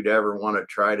things you'd ever want to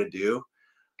try to do.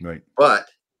 Right. But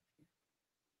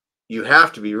you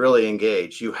have to be really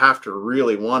engaged. You have to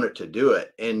really want it to do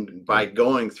it. And by Right.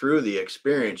 going through the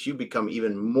experience, you become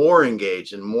even more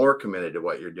engaged and more committed to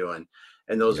what you're doing.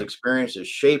 And those Yep. experiences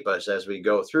shape us as we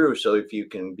go through. So if you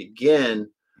can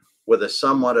begin with a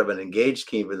somewhat of an engaged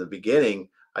team in the beginning,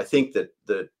 I think that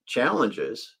the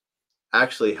challenges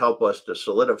actually help us to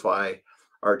solidify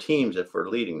our teams if we're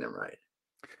leading them right.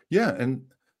 Yeah, and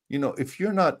if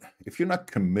you're not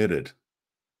committed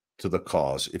to the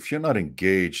cause, if you're not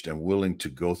engaged and willing to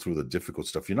go through the difficult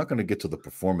stuff, you're not going to get to the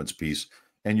performance piece.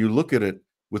 And you look at it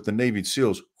with the Navy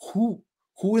SEALs, who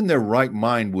in their right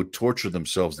mind would torture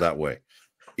themselves that way?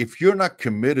 If you're not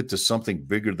committed to something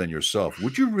bigger than yourself,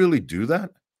 would you really do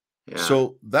that? Yeah,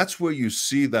 So that's where you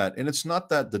see that. And it's not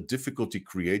that the difficulty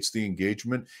creates the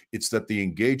engagement, it's that the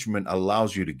engagement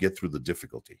allows you to get through the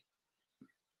difficulty.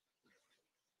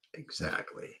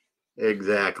 exactly.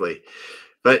 Exactly.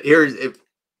 But here's if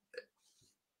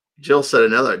Jill said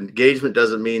another engagement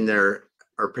doesn't mean they're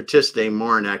are participating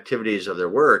more in activities of their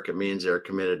work. It means they're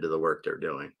committed to the work they're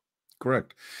doing.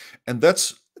 Correct. And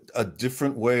that's a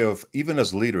different way of, even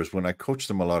as leaders, when I coach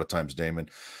them a lot of times, Damon,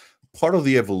 part of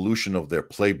the evolution of their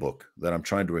playbook that I'm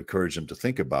trying to encourage them to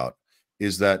think about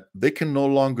is that they can no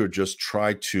longer just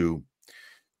try to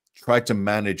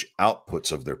manage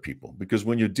outputs of their people, because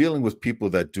when you're dealing with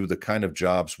people that do the kind of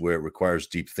jobs where it requires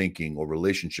deep thinking or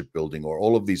relationship building or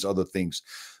all of these other things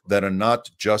that are not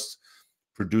just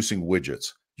producing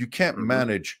widgets, you can't Hmm.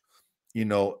 manage,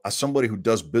 as somebody who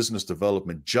does business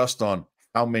development, just on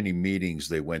how many meetings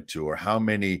they went to or how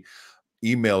many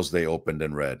emails they opened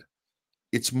and read.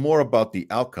 It's more about the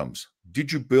outcomes.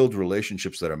 Did you build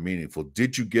relationships that are meaningful?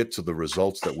 Did you get to the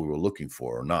results that we were looking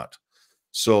for or not?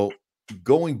 So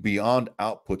going beyond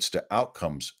outputs to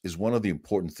outcomes is one of the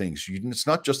important things. It's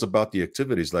not just about the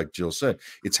activities, like Jill said,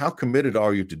 it's how committed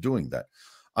are you to doing that?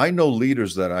 I know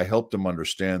leaders that I help them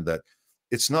understand that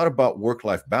it's not about work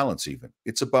life balance, even.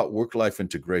 It's about work life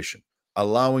integration,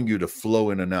 allowing you to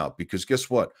flow in and out. Because guess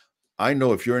what? I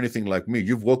know if you're anything like me,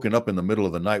 you've woken up in the middle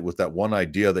of the night with that one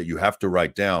idea that you have to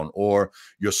write down, or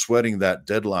you're sweating that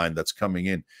deadline that's coming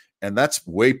in. And that's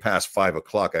way past 5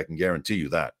 o'clock. I can guarantee you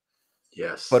that. But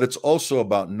Yes. it's also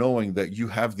about knowing that you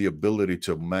have the ability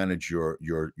to manage your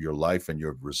life and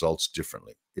your results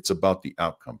differently. It's about the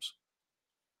outcomes.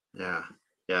 Yeah.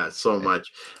 Yeah. So Eh,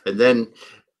 much. And then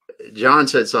John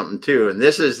said something too, and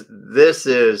this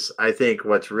is I think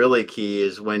what's really key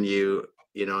is when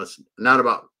it's not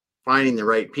about finding the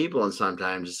right people, and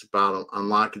sometimes it's about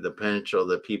unlocking the potential of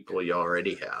the people you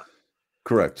already have.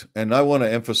 Correct. And I want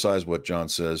to emphasize what John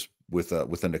says with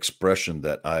an expression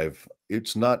that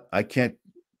it's not, I can't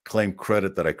claim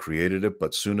credit that I created it,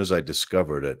 but soon as I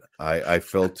discovered it, I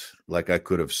felt like I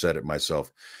could have said it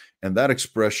myself. And that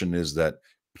expression is that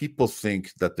people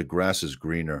think that the grass is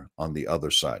greener on the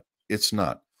other side. It's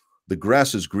not. The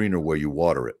grass is greener where you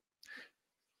water it.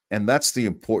 And that's the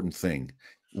important thing.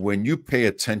 When you pay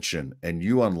attention and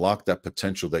you unlock that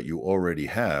potential that you already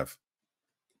have,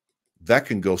 that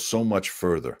can go so much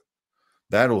further.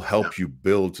 That'll Yeah. help you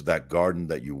build that garden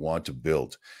that you want to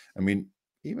build. I mean,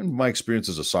 even my experience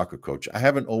as a soccer coach, I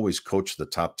haven't always coached the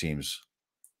top teams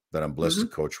that I'm blessed to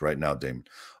Hmm. coach right now, Damon.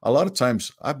 A lot of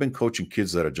times I've been coaching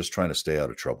kids that are just trying to stay out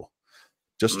of trouble,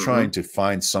 just trying Hmm. to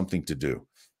find something to do,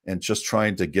 and just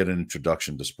trying to get an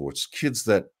introduction to sports. Kids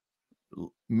that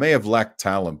may have lacked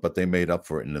talent, but they made up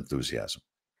for it in enthusiasm.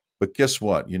 But guess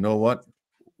what? You know what?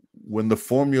 When the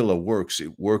formula works,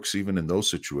 it works even in those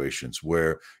situations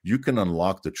where you can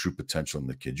unlock the true potential in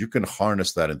the kid. You can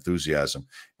harness that enthusiasm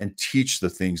and teach the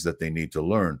things that they need to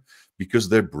learn because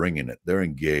they're bringing it. They're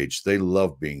engaged. They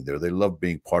love being there. They love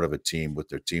being part of a team with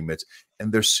their teammates,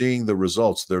 and they're seeing the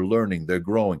results. They're learning. They're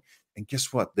growing. And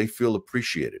guess what? They feel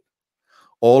appreciated.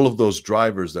 All of those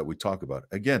drivers that we talk about,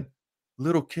 again,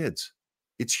 little kids,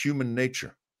 it's human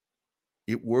nature.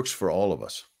 It works for all of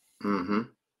us. Hmm.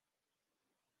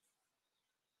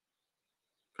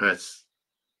 That's.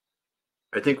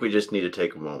 I think we just need to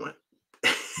take a moment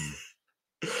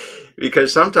Mm.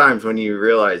 because sometimes when you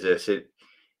realize this,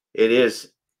 It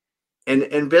is.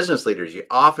 And business leaders, you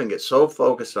often get so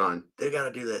focused on they got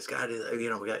to do this, got to do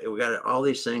that. We got all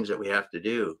these things that we have to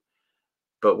do.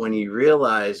 But when you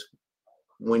realize,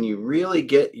 when you really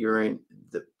get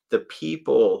the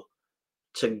people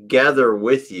together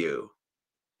with you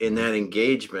in that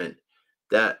engagement,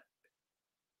 that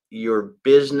your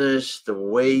business, the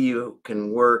way you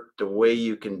can work, the way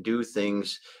you can do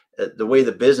things, the way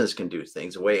the business can do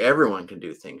things, the way everyone can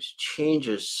do things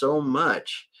changes so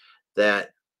much that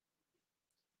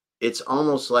it's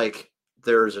almost like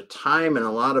there's a time in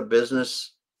a lot of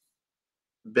businesses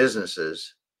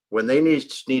when they need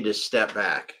to step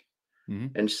back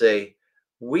and say,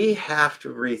 we have to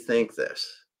rethink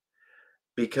this,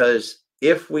 because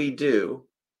if we do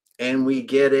and we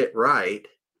get it right,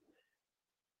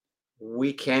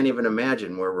 we can't even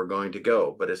imagine where we're going to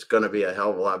go, but it's going to be a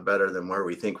hell of a lot better than where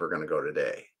we think we're going to go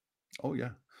today. Oh,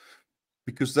 yeah.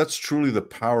 Because that's truly the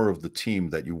power of the team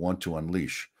that you want to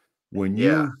unleash. When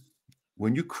Yeah.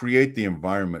 you create the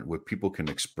environment where people can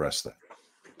express that.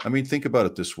 I mean, think about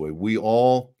it this way. We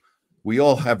all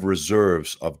have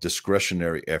reserves of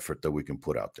discretionary effort that we can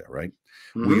put out there, right?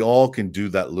 We Mm-hmm. all can do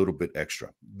that little bit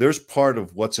extra. There's part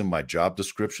of what's in my job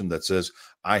description that says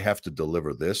I have to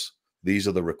deliver this. These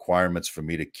are the requirements for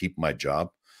me to keep my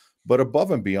job. But above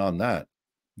and beyond that,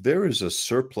 there is a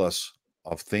surplus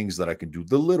of things that I can do,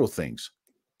 the little things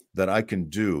that I can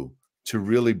do to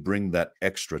really bring that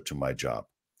extra to my job.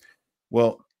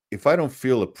 Well, if I don't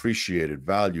feel appreciated,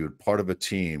 valued, part of a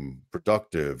team,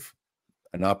 productive,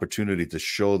 an opportunity to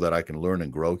show that I can learn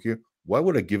and grow here, why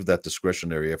would I give that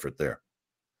discretionary effort there?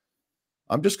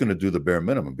 I'm just going to do the bare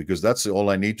minimum because that's all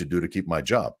I need to do to keep my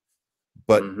job.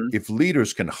 But Mm-hmm. if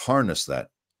leaders can harness that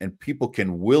and people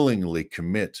can willingly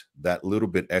commit that little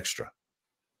bit extra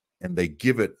and they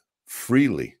give it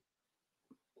freely,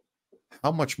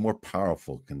 how much more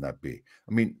powerful can that be?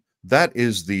 I mean, that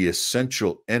is the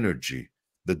essential energy,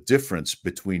 the difference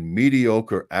between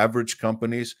mediocre, average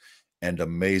companies and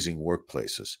amazing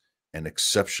workplaces and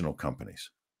exceptional companies.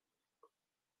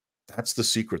 That's the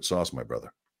secret sauce, my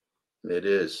brother. It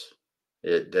is.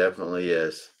 It definitely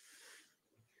is.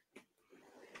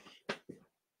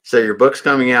 So your book's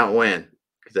coming out when?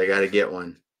 Because I got to get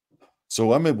one. So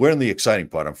we're in the exciting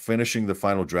part. I'm finishing the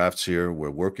final drafts here.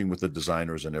 We're working with the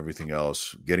designers and everything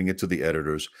else, getting it to the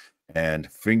editors,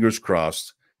 and fingers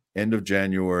crossed, end of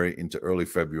January into early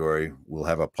February, we'll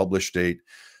have a published date.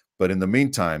 But in the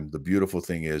meantime, the beautiful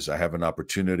thing is I have an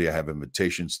opportunity. I have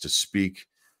invitations to speak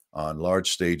on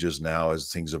large stages now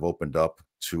as things have opened up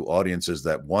to audiences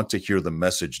that want to hear the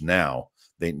message now.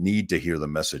 They need to hear the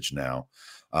message now.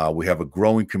 We have a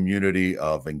growing community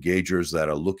of engagers that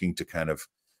are looking to kind of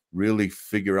really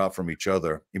figure out from each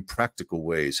other in practical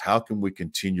ways, how can we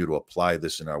continue to apply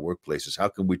this in our workplaces? How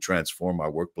can we transform our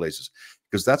workplaces?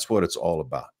 Because that's what it's all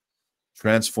about.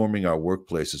 Transforming our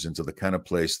workplaces into the kind of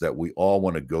place that we all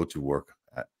want to go to work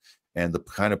at, and the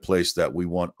kind of place that we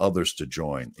want others to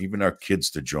join, even our kids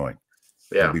to join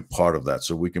and be part of that,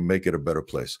 so we can make it a better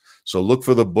place. So look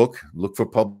for the book, look for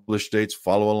published dates,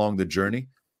 follow along the journey,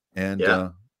 and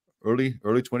early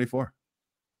 24.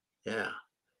 Yeah.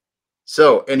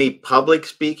 So any public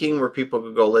speaking where people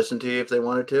could go listen to you if they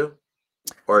wanted to?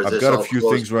 Or is I've this got a all few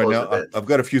closed things right now. events? I've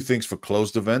got a few things for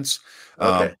closed events.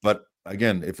 Okay. But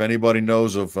again, if anybody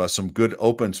knows of some good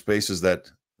open spaces that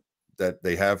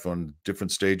they have on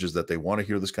different stages that they want to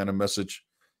hear this kind of message,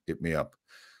 hit me up.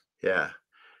 Yeah.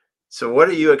 So what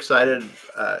are you excited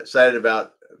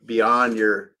about beyond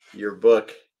your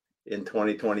book in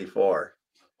 2024?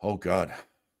 Oh God,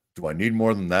 do I need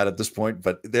more than that at this point?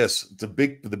 But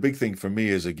the big thing for me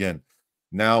is, again,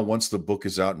 now once the book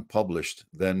is out and published,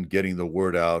 then getting the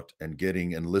word out and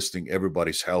enlisting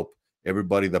everybody's help,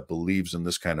 everybody that believes in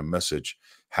this kind of message,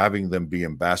 having them be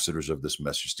ambassadors of this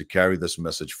message to carry this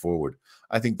message forward.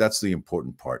 I think that's the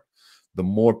important part. The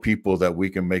more people that we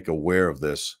can make aware of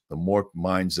this, the more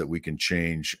minds that we can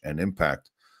change and impact,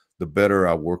 the better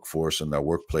our workforce and our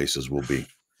workplaces will be.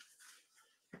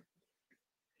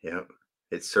 Yeah,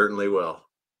 it certainly will.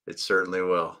 It certainly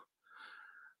will.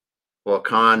 Well,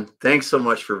 Kon, thanks so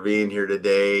much for being here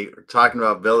today. We're talking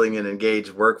about building an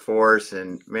engaged workforce,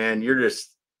 and man, you're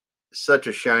just such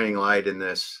a shining light in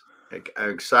this. I'm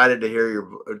excited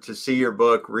to to see your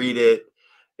book, read it,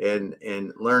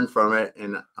 and learn from it.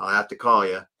 And I'll have to call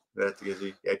you because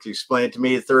you have to explain it to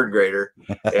me, a third grader,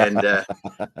 and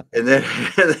and then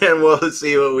and then we'll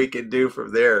see what we can do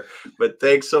from there. But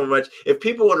thanks so much. If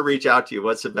people want to reach out to you,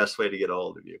 what's the best way to get a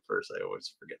hold of you? First, I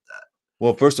always forget that.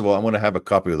 Well, first of all, I'm going to have a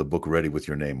copy of the book ready with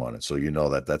your name on it, so you know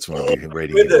that's going to be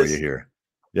waiting for you here.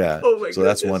 Yeah. Oh my So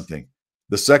that's one thing.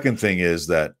 The second thing is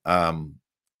that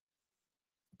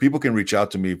people can reach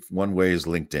out to me. One way is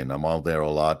LinkedIn. I'm on there a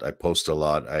lot. I post a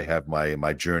lot. I have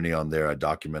my journey on there. I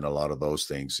document a lot of those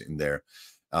things in there.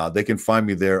 They can find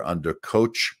me there under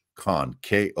Coach Kon,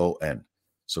 Kon.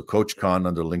 So Coach Kon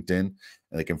under LinkedIn, and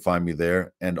they can find me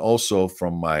there. And also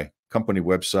from my company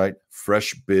website,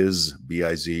 Fresh Biz,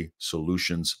 Biz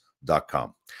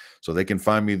Solutions.com. So they can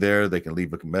find me there. They can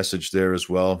leave a message there as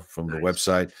well from the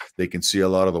website. They can see a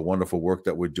lot of the wonderful work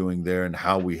that we're doing there and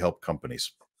how we help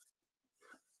companies.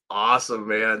 Awesome,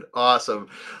 man. Awesome.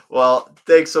 Well,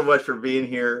 thanks so much for being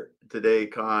here today,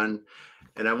 Kon.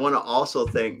 And I want to also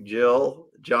thank Jill,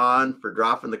 John for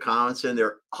dropping the comments in.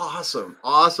 They're awesome,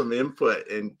 awesome input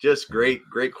and just great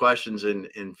questions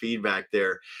and feedback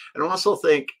there. And I also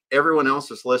thank everyone else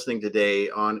that's listening today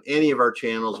on any of our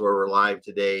channels where we're live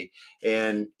today.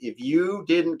 And if you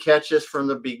didn't catch us from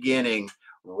the beginning,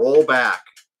 roll back.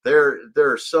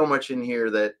 There's so much in here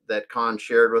that Kon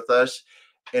shared with us.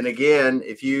 And again,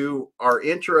 if you are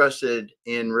interested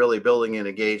in really building an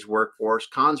engaged workforce,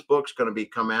 Kon's book's going to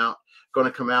come out.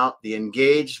 The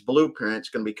Engaged Blueprint is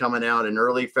going to be coming out in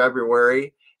early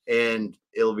February, and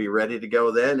it'll be ready to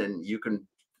go then. And you can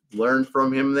learn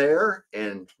from him there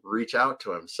and reach out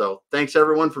to him. So thanks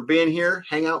everyone for being here.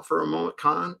 Hang out for a moment,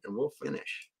 Kon, and we'll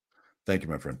finish. Thank you,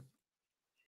 my friend.